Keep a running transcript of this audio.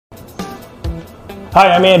Hi,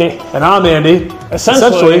 I'm Andy. And I'm Andy.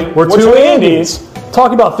 Essentially, we're two Andys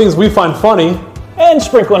talking about things we find funny and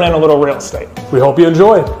sprinkling in a little real estate. We hope you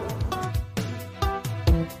enjoy.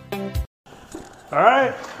 All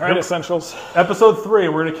right, essentials. Episode 3.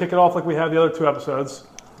 We're going to kick it off like we have the other 2 episodes.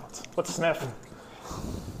 Let's sniff.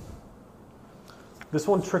 This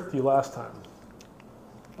one tricked you last time.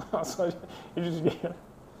 So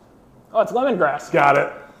it's lemongrass. Got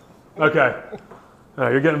it. Okay.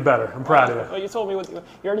 You're getting better. I'm proud of you. Well, you told me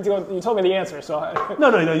you told me the answer, so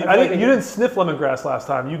No. You didn't sniff lemongrass last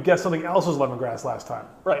time. You guessed something else was lemongrass last time.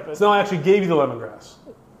 Right. So now I actually gave you the lemongrass.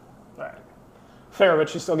 All right. Fair,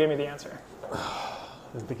 but you still gave me the answer. I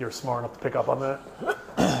didn't think you were smart enough to pick up on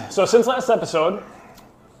that. So since last episode,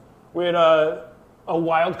 we had a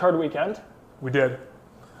wild card weekend. We did.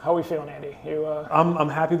 How are we feeling, Andy? I'm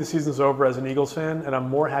happy the season's over as an Eagles fan, and I'm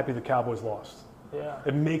more happy the Cowboys lost. Yeah.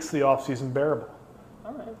 It makes the offseason bearable.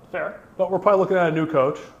 All right, fair. But we're probably looking at a new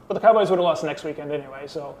coach. But the Cowboys would have lost next weekend anyway,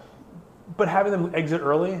 so. But having them exit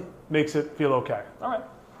early makes it feel okay. All right.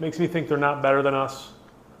 Makes me think they're not better than us.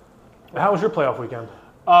 How was your playoff weekend?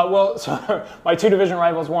 So my 2 division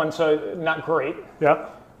rivals won, so not great.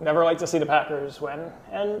 Yep. Never like to see the Packers win,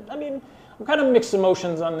 and I mean, I'm kind of mixed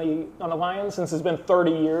emotions on the Lions since it's been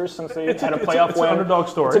 30 years since they had a playoff win. It's an underdog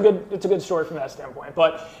story. It's a good story from that standpoint,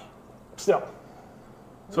 but still,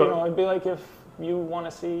 so, it'd be like if you want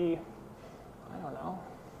to see, I don't know.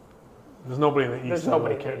 There's nobody in the East. There's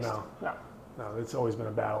nobody in the East. No, it's always been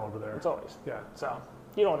a battle over there. It's always. Yeah. So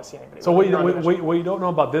you don't want to see anybody. So what you don't know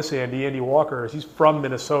about this Andy Walker is he's from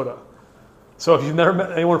Minnesota. So if you've never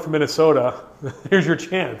met anyone from Minnesota, here's your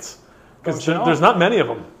chance. Because there's not many of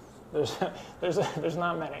them. There's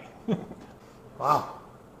not many. Wow.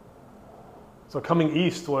 So coming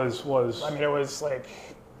east was. I mean, it was.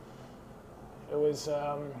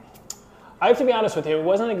 I have to be honest with you. It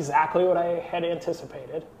wasn't exactly what I had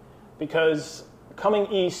anticipated, because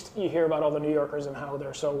coming east, you hear about all the New Yorkers and how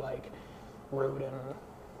they're so rude and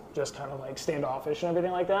just kind of standoffish and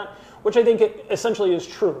everything like that, which I think it essentially is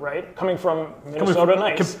true, right? Coming from Minnesota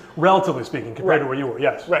nice, relatively speaking, compared to where you were,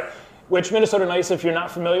 yes, right. Which Minnesota nice, if you're not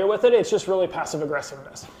familiar with it, it's just really passive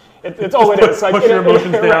aggressiveness. It's all it is. Push your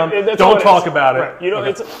emotions down. Right, don't talk about it. Right. You know,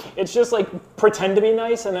 it's just pretend to be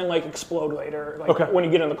nice and then explode later. When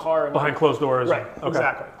you get in the car and behind closed doors. Right.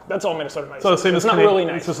 Exactly. That's all Minnesota nice. So it's not really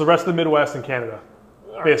nice. It's just the rest of the Midwest and Canada,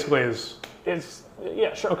 basically is.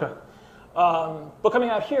 Yeah, sure. Okay. But coming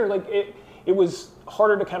out here, it was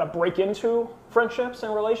harder to kind of break into friendships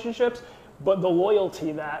and relationships, but the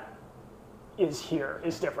loyalty that is here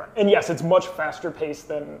is different. And yes, it's much faster paced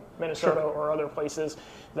than Minnesota or other places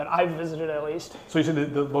that I've visited, at least. So you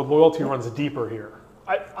said the loyalty runs deeper here.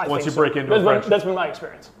 I once think you break into a friendship. That's been my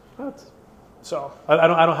experience. So I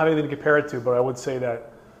don't have anything to compare it to, but I would say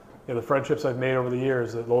that the friendships I've made over the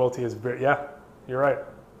years, the loyalty is very. Yeah, you're right.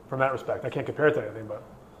 From that respect, I can't compare it to anything, but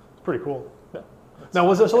it's pretty cool. Yeah.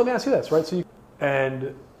 Now, so let me ask you this, right?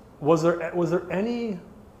 Was there any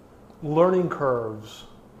learning curves?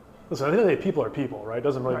 Listen, at the end of the day, people are people, right? It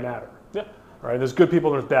doesn't really matter. Yeah. Right? There's good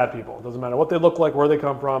people and there's bad people. It doesn't matter what they look like, where they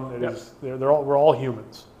come from. We're all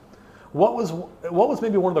humans. What was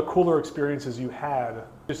maybe one of the cooler experiences you had?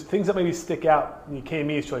 Just things that maybe stick out when you came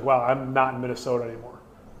east. You're like, wow, I'm not in Minnesota anymore.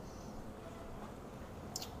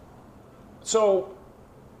 So,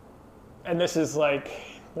 and this is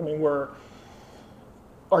we're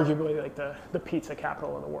arguably the pizza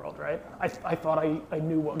capital of the world, right? I thought I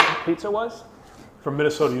knew what good pizza was. From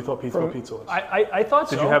Minnesota, you thought pizza was? I thought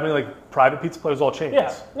so. Did you have any private pizza places? All chains?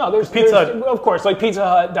 Yeah. No, there's of course, Pizza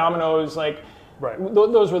Hut, Domino's, right.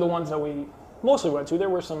 Those were the ones that we mostly went to. There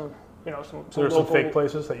were some, some. So there were some fake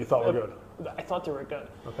places that you thought were good. I thought they were good.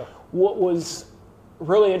 Okay. What was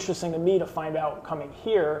really interesting to me to find out coming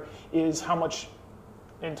here is how much,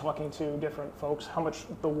 in talking to different folks, how much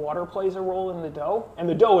the water plays a role in the dough, and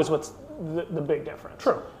the dough is what's the big difference.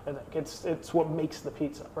 True. I think it's what makes the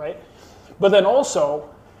pizza, right? But then also,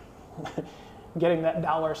 getting that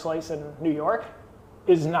 $1 slice in New York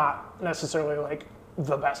is not necessarily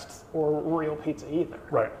the best or real pizza either.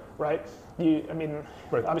 Right. Right.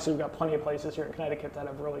 Obviously we've got plenty of places here in Connecticut that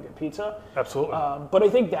have really good pizza. Absolutely. But I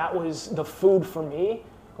think that was the food for me.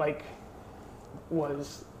 It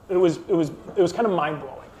was kind of mind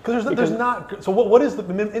blowing. Because there's not. So what is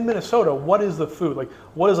in Minnesota? What is the food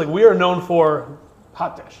we are known for?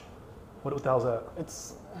 Hot dish. What the hell's that?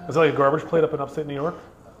 Is it like a garbage plate up in upstate New York?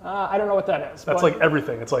 I don't know what that is. That's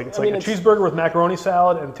everything. It's a cheeseburger with macaroni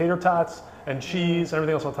salad and tater tots and cheese and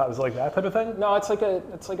everything else on top. Is it like that type of thing? No, it's like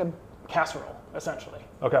a casserole essentially.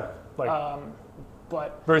 Okay.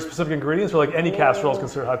 But very specific ingredients, or any casserole is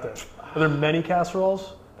considered hot dish? Are there many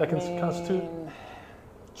casseroles that can constitute?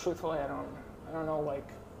 truthfully, I don't know, like,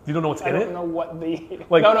 You don't know what's in I it? don't know what the...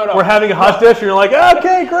 Like, no. we're having a hot dish, and you're like,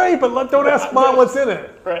 okay, great, but don't ask Mom what's in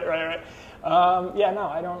it. Right. Yeah, no,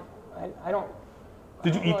 I don't...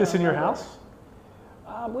 Did you eat this in your house?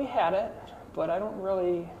 We had it, but I don't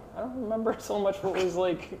remember so much what was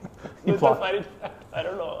like... I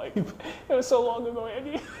don't know, like, it was so long ago,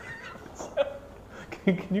 Andy.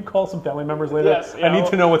 Can you call some family members later? Yes. Yeah, I need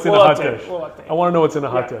to know what's in a hot dish. We'll update. I want to know what's in a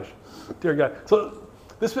hot dish. Dear God. So,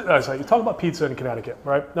 sorry, you talk about pizza in Connecticut,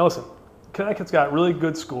 right? Now listen, Connecticut's got really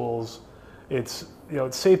good schools. Its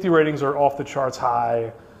safety ratings are off the charts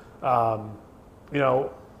high.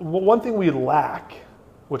 One thing we lack,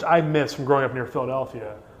 which I miss from growing up near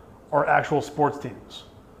Philadelphia, are actual sports teams.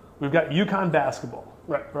 We've got UConn basketball,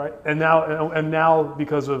 right, and now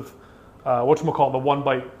because of whatchamacallit, the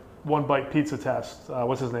one bite pizza test.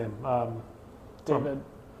 What's his name? David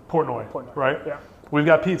Portnoy, right? Yeah. We've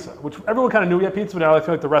got pizza, which everyone kind of knew we had pizza, but now I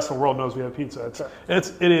feel like the rest of the world knows we have pizza.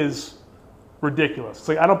 It is ridiculous. It's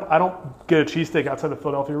like I don't get a cheesesteak outside the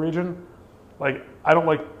Philadelphia region. Like I don't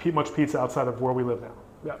like much pizza outside of where we live now.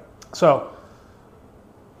 Yeah. So,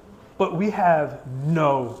 but we have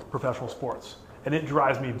no professional sports, and it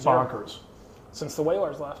drives me bonkers. Since the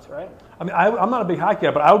Whalers left, right? I mean, I'm not a big hockey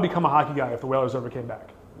guy, but I would become a hockey guy if the Whalers ever came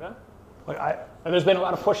back. Yeah. And there's been a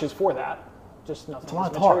lot of pushes for that. Just nothing. It's a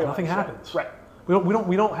lot of talk. Nothing happens. Right.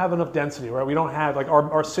 We don't have enough density, right? We don't have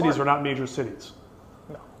our cities are not major cities.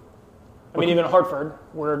 No. I mean, even Hartford,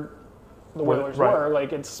 where the Whalers were,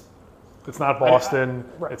 like it's not Boston.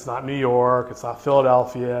 It's not New York. It's not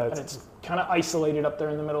Philadelphia. And it's kind of isolated up there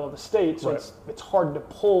in the middle of the state, so it's hard to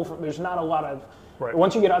pull from. There's not a lot of. Right.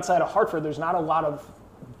 Once you get outside of Hartford, there's not a lot of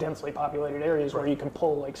densely populated areas where you can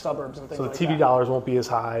pull like suburbs and things like that. So the TV dollars won't be as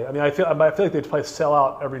high. I mean, I feel like they'd probably sell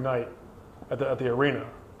out every night at the arena.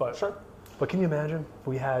 But sure. But can you imagine if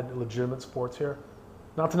we had legitimate sports here?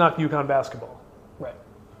 Not to knock UConn basketball. Right.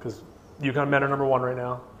 Because UConn men are number one right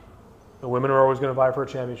now. The women are always going to vie for a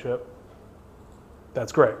championship.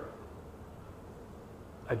 That's great.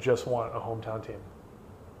 I just want a hometown team.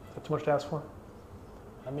 Is that too much to ask for?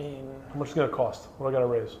 I mean... How much is it going to cost? What do I got to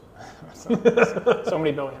raise? so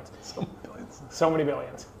many billions. So many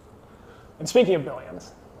billions. And speaking of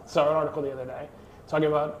billions, saw an article the other day talking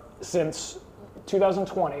about since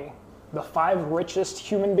 2020, the 5 richest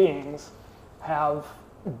human beings have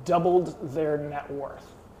doubled their net worth.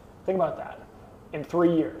 Think about that. In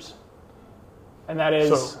 3 years. And that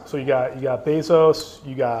is... So you got Bezos,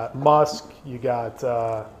 you got Musk, you got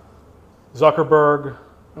Zuckerberg.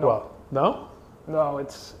 No. Well, no? No, you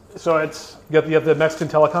have the Mexican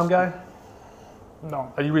telecom guy?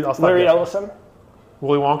 No. Larry Ellison.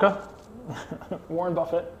 Willy Wonka? Warren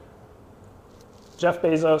Buffett. Jeff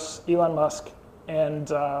Bezos, Elon Musk, and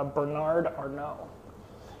Bernard Arnault.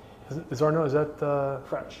 Is Arnault, is that...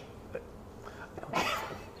 French.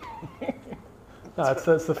 No,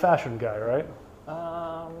 that's the fashion guy, right?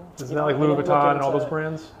 Isn't that like Louis Vuitton and all those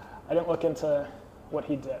brands? I didn't look into what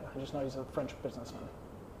he did. I just know he's a French businessman,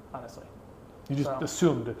 honestly. You just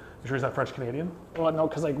assumed. You sure he's not French-Canadian? Well, no,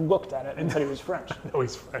 because I looked at it and said he was French. No,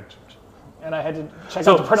 he's French. And I had to check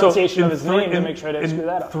out the pronunciation of his name to make sure I didn't screw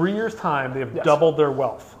that up. In 3 years' time, they have doubled their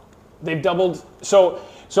wealth. They've doubled. So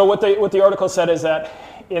what the article said is that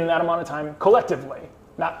in that amount of time, collectively,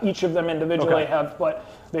 not each of them individually have, but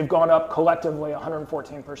they've gone up collectively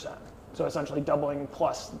 114%. So essentially doubling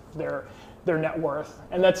plus their net worth,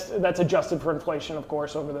 and that's adjusted for inflation, of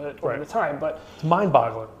course, over the time. But it's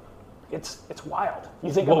mind-boggling. It's wild.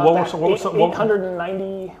 You think about that.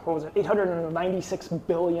 $896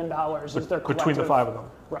 billion is their collective. Between the 5 of them.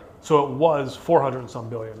 Right. So it was 400 and some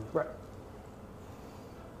billion. Right.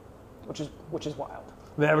 Which is wild.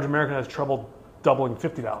 The average American has trouble doubling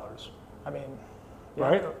 $50. I mean,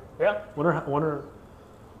 right? Yeah. Wonder.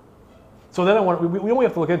 So then we only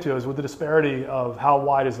have to look into is with the disparity of how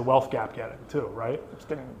wide is the wealth gap getting too, right? It's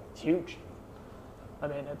getting huge. I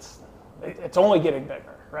mean, it's only getting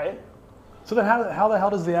bigger, right? So then how the hell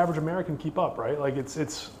does the average American keep up, right? Like we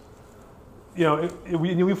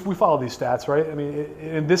follow these stats, right? I mean,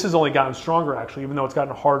 and this has only gotten stronger actually, even though it's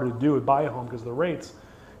gotten harder to do buy a home because of the rates.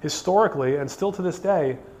 Historically, and still to this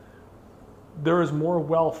day, there is more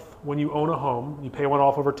wealth when you own a home, you pay one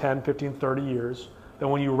off over 10, 15, 30 years, than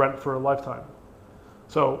when you rent for a lifetime.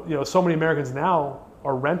 So, so many Americans now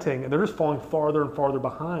are renting and they're just falling farther and farther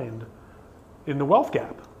behind in the wealth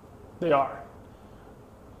gap. They are.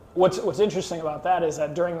 What's interesting about that is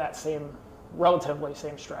that during that relatively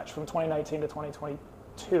same stretch, from 2019 to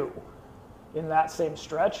 2022, in that same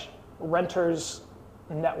stretch, renters'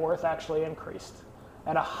 net worth actually increased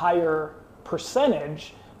at a higher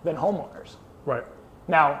percentage than homeowners. Right.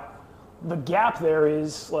 Now, the gap there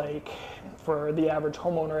is like, for the average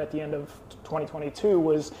homeowner at the end of 2022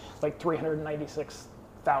 was like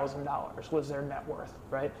 $396,000 was their net worth,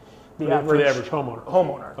 right? For the average homeowner.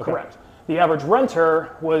 Homeowner, Okay. correct. The average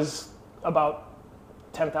renter was about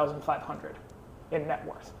 $10,500 in net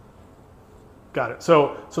worth. Got it.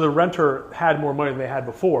 So the renter had more money than they had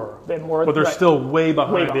before, They had more, but they're right. still way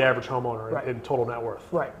behind Way the behind. average homeowner Right. in total net worth.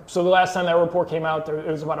 Right. So the last time that report came out, it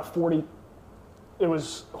was about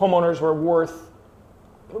homeowners were worth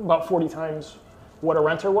about 40 times what a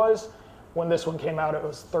renter was. When this one came out, it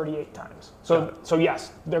was 38 times. So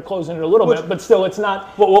yes, they're closing it a little bit, but still, it's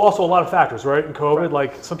not. Well, also a lot of factors, right? In COVID, Right.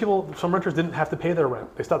 like some renters didn't have to pay their rent.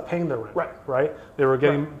 They stopped paying their rent. Right. Right. They were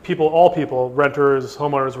getting renters,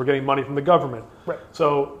 homeowners were getting money from the government. Right.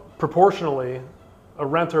 So proportionally, a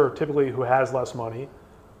renter typically who has less money,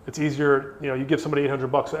 it's easier. You give somebody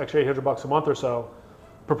 $800, extra $800 a month or so.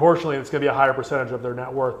 Proportionally, it's going to be a higher percentage of their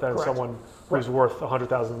net worth than Correct. someone who's worth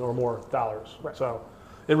 $100,000 or more dollars. Right. So,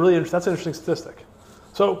 that's an interesting statistic.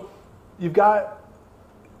 So, you've got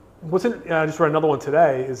I just read another one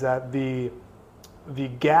today. Is that the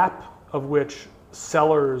gap of which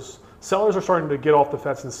sellers are starting to get off the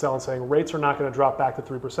fence and sell and saying rates are not going to drop back to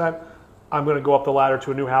 3%. I'm going to go up the ladder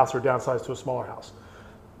to a new house or downsize to a smaller house.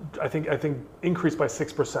 I think increased by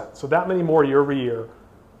 6%. So that many more year over year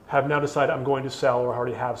have now decided I'm going to sell or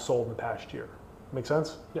already have sold in the past year. Make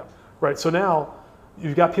sense? Yeah. Right. So now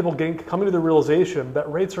you've got people coming to the realization that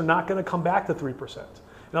rates are not going to come back to 3%. And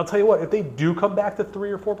I'll tell you what, if they do come back to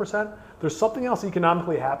 3 or 4%, there's something else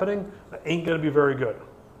economically happening that ain't going to be very good.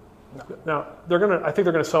 No. Now I think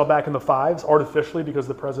they're going to settle back in the 5s artificially because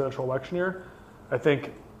of the presidential election year. I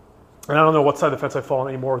think, and I don't know what side of the fence I fall on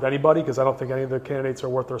anymore with anybody because I don't think any of the candidates are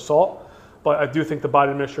worth their salt. But I do think the Biden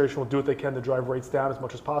administration will do what they can to drive rates down as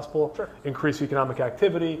much as possible, Sure. increase economic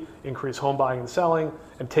activity, increase home buying and selling,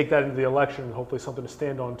 and take that into the election and hopefully something to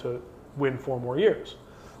stand on to win 4 more years.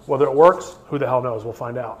 Whether it works, who the hell knows? We'll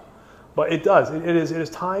find out. But it does. It is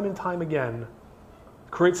time and time again,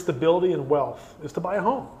 create stability and wealth is to buy a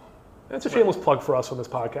home. And it's a shameless plug for us on this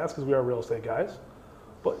podcast because we are real estate guys.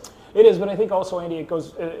 But It is, but I think also, Andy, it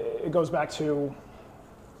goes back to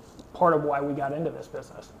part of why we got into this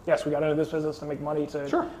business. Yes, we got into this business to make money to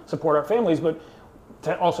Sure. support our families, but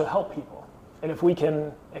to also help people. And if we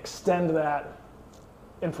can extend that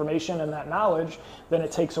information and that knowledge, then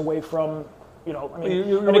it takes away from, You're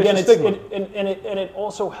and again, raising stigma. it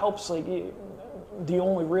also helps, like, the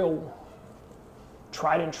only real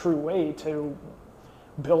tried and true way to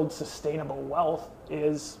build sustainable wealth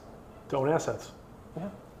is to own assets. Yeah.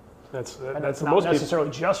 That's And that's for not most people. necessarily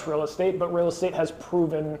just real estate, but real estate has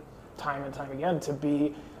proven time and time again to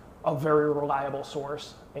be a very reliable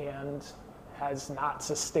source and has not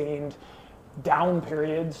sustained down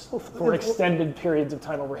periods for extended periods of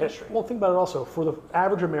time over history. Well, think about it also. For the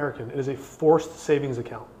average American, it is a forced savings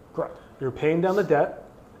account. Correct. You're paying down the debt,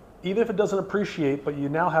 even if it doesn't appreciate, but you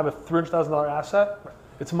now have a $300,000 asset. Right.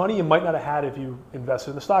 It's money you might not have had if you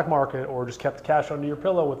invested in the stock market or just kept cash under your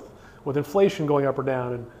pillow with inflation going up or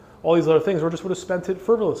down and all these other things, or just would have spent it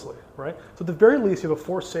frivolously, right? So at the very least, you have a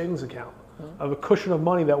forced savings account of a cushion of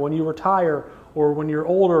money that when you retire or when you're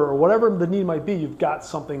older or whatever the need might be, you've got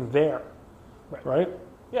something there, right?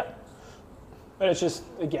 Yeah. But it's just,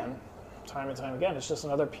 again, time and time again, it's just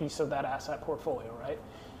another piece of that asset portfolio, right?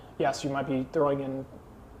 Yes, you might be throwing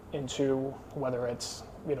into whether it's,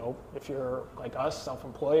 if you're like us,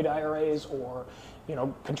 self-employed IRAs, or,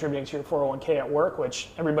 contributing to your 401k at work,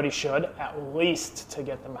 which everybody should, at least to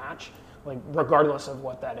get the match, like regardless of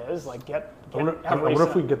what that is, like get I wonder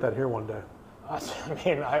if we can get that here one day.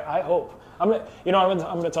 I hope. I'm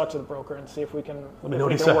gonna talk to the broker and see if we can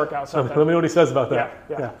work out something. Let me know what he says about that.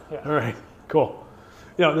 Yeah. All right, cool.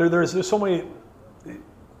 There's so many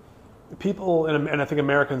people, and I think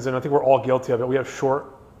Americans, and I think we're all guilty of it. We have short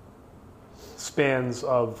spans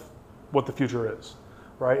of what the future is,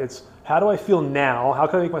 right? It's how do I feel now? How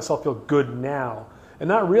can I make myself feel good now? And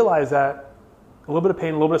not realize that a little bit of pain,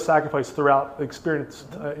 a little bit of sacrifice throughout the experience,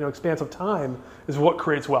 expanse of time is what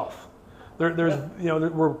creates wealth.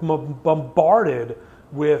 We're bombarded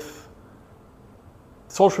with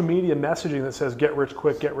social media messaging that says get rich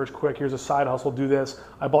quick, here's a side hustle, do this.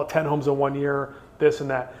 I bought 10 homes in 1 year, this and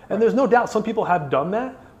that. And there's no doubt some people have done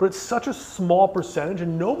that, but it's such a small percentage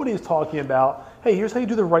and nobody's talking about, hey, here's how you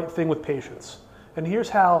do the right thing with patience. And here's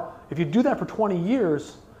how, if you do that for 20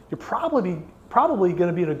 years, you're probably going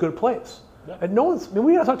to be in a good place. Yeah. And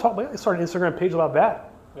we got to start an Instagram page about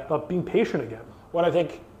that, about being patient again. What I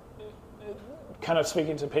think, kind of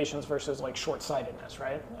speaking to patience versus like short-sightedness,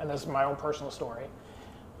 right? And this is my own personal story.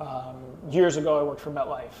 Years ago, I worked for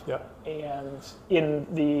MetLife. Yeah. And in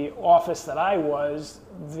the office that I was,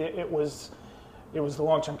 it was the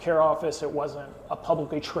long-term care office. It wasn't a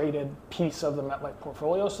publicly traded piece of the MetLife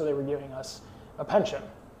portfolio, so they were giving us a pension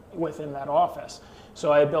within that office.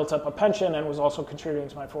 So I had built up a pension and was also contributing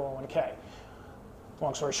to my 401k.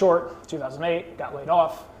 Long story short, 2008, got laid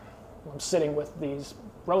off. I'm sitting with these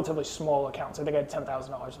relatively small accounts. I think I had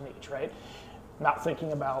 $10,000 in each, right? Not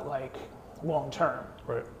thinking about like long-term.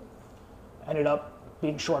 Right. Ended up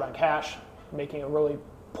being short on cash, making a really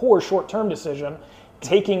poor short-term decision,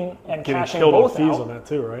 taking and Getting cashing killed on both fees out. on that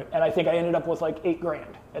too, right? And I think I ended up with like $8,000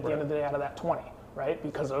 at the Right. end of the day out of that 20, right?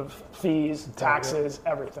 Because of fees, taxes,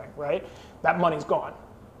 everything, right? That money's gone.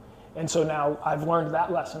 And so now I've learned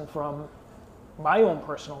that lesson from my own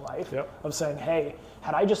personal life of saying, hey,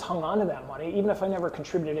 had I just hung on to that money, even if I never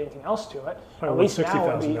contributed anything else to it, at least now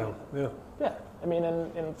it would be, down. yeah. I mean,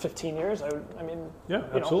 in 15 years, Yeah,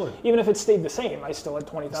 absolutely. Even if it stayed the same, I still had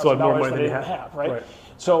 $20,000 Still had more money that I than you didn't had. have, right? Right.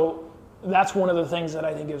 So that's one of the things that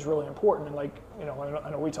I think is really important. And like, I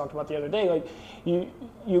know we talked about the other day, like you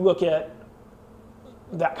look at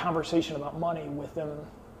that conversation about money within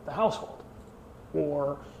the household,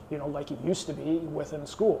 or like it used to be within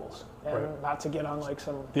schools, and not to get on like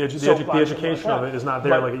some the education of it is not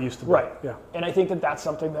there like it used to be. Right. Yeah. And I think that that's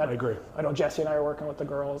something that I agree. I know Jesse and I are working with the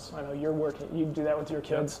girls. I know you do that with your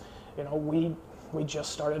kids. We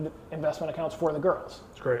just started investment accounts for the girls.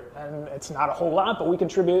 It's great. And it's not a whole lot, but we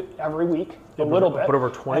contribute every week a little bit. But over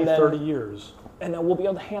 20, 30 years. And then we'll be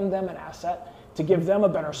able to hand them an asset to give them a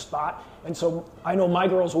better spot. And so I know my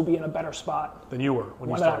girls will be in a better spot than you were when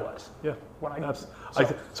you I started. was. Yeah. When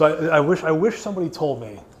I wish somebody told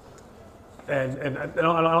me, and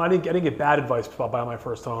I didn't get bad advice about buying my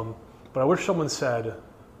first home, but I wish someone said,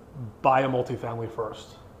 buy a multifamily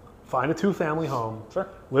first. Find a 2-family home, Sure.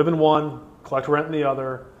 live in one, collect rent in the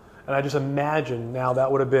other, and I just imagine now that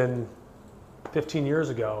would have been 15 years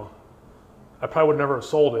ago. I probably would never have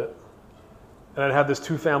sold it, and I'd have this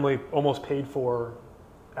 2-family almost paid for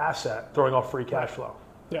asset throwing off free cash flow.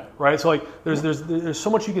 Yeah. Right. So like, there's so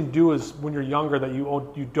much you can do as when you're younger that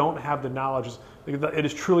you don't have the knowledge. It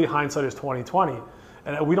is truly hindsight is 2020,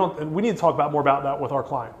 and we need to talk more about that with our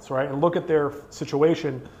clients, right? And look at their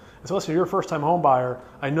situation. And so listen, you're a first-time home buyer.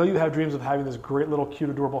 I know you have dreams of having this great little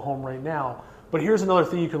cute, adorable home right now. But here's another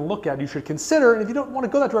thing you can look at. You should consider, and if you don't want to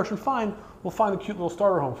go that direction, fine. We'll find a cute little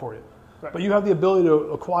starter home for you. Right. But you have the ability to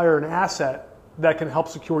acquire an asset that can help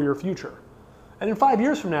secure your future. And in 5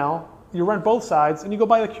 years from now, you rent both sides, and you go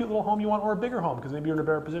buy the cute little home you want or a bigger home because maybe you're in a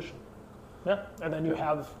better position. Yeah, and then you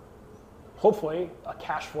have, hopefully, a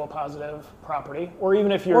cash flow positive property, or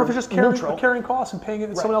even if you're just neutral. carrying costs and paying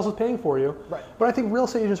it, someone else is paying for you. Right. But I think real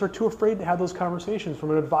estate agents are too afraid to have those conversations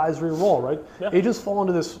from an advisory role, right? Yeah. Agents fall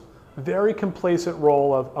into this very complacent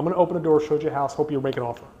role of, I'm going to open a door, show you a house, hope you make an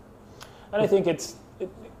offer. And I think it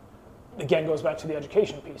again goes back to the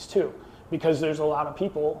education piece too, because there's a lot of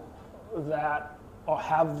people that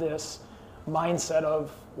have this mindset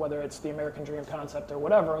of, whether it's the American dream concept or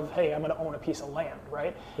whatever, of, hey, I'm going to own a piece of land,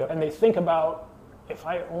 right? Yep. And they think about, if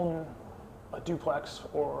I own a duplex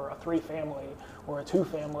or a 3-family or a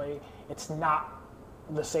 2-family, it's not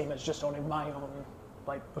the same as just owning my own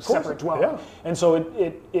separate dwelling. Yeah. And so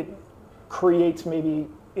it creates maybe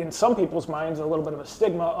in some people's minds a little bit of a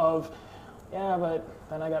stigma of, yeah, but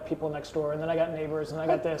then I got people next door, and then I got neighbors, and I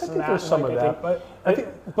got this and that. There's some of that, but I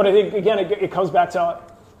think again it comes back to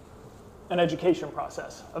an education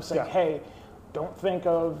process of saying, hey, don't think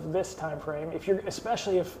of this time frame.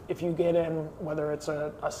 Especially if you get in, whether it's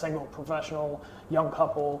a single professional young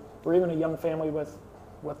couple or even a young family with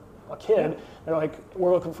a kid, they're like,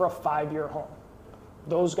 we're looking for a 5-year home.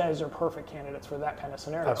 Those guys are perfect candidates for that kind of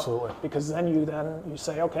scenario. Absolutely. Because then you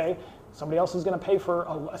say, okay, somebody else is going to pay for,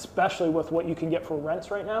 especially with what you can get for rents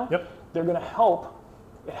right now. Yep. They're going to help.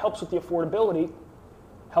 It helps with the affordability,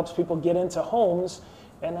 helps people get into homes,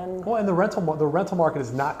 and then. Well, and the rental market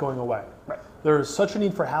is not going away. Right. There is such a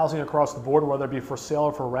need for housing across the board, whether it be for sale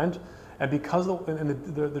or for rent, and because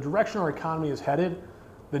the direction our economy is headed,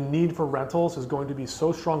 the need for rentals is going to be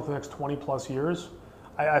so strong for the next 20 plus years.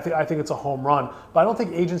 I think it's a home run, but I don't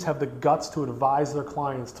think agents have the guts to advise their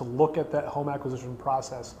clients to look at that home acquisition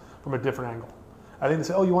process from a different angle. I think they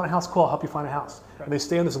say, oh, you want a house? Cool, I'll help you find a house. Right. And they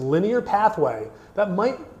stay on this linear pathway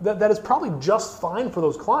that is probably just fine for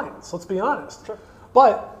those clients, let's be honest. Sure.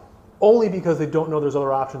 But only because they don't know there's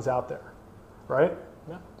other options out there, right?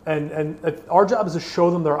 Yeah. And our job is to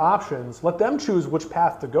show them their options, let them choose which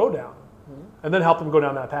path to go down, and then help them go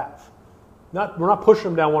down that path. We're not pushing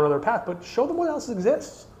them down one other path, but show them what else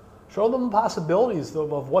exists. Show them the possibilities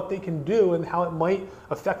of what they can do and how it might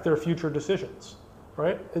affect their future decisions.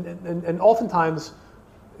 right? And oftentimes,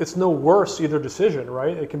 it's no worse either decision,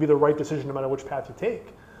 right? It can be the right decision no matter which path you take.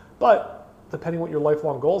 But depending what your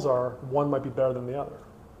lifelong goals are, one might be better than the other.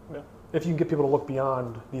 Yeah. If you can get people to look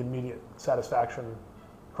beyond the immediate satisfaction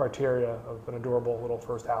criteria of an adorable little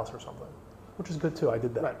first house or something, which is good too. I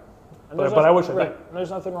did that. Right. But I wish I did. And there's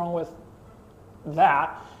nothing wrong with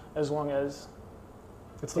that as long as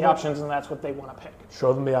it's the options and that's what they want to pick.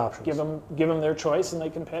 Show them the options. Give them their choice and they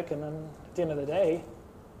can pick. And then at the end of the day,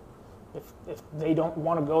 if they don't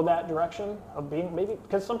want to go that direction of being, maybe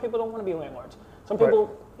because some people don't want to be landlords. Some people,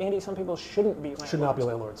 right. Andy, some people shouldn't be landlords. Should not be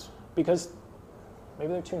landlords. Because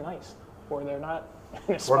maybe they're too nice, or they're not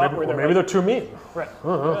in a spot where maybe they're too mean. Right.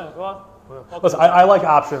 Uh-huh. Yeah, well, listen, I like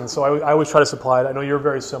options, so I always try to supply it. I know you're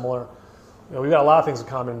very similar. You know, we've got a lot of things in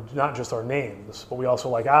common, not just our names, but we also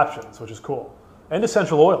like options, which is cool. And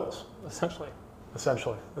essential oils. Essentially, it's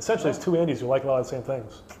two Andys who like a lot of the same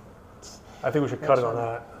things. I think we should cut it on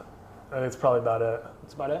that. I think it's probably about it.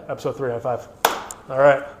 That's about it. Episode 3, high five. All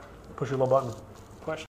right, push your little button.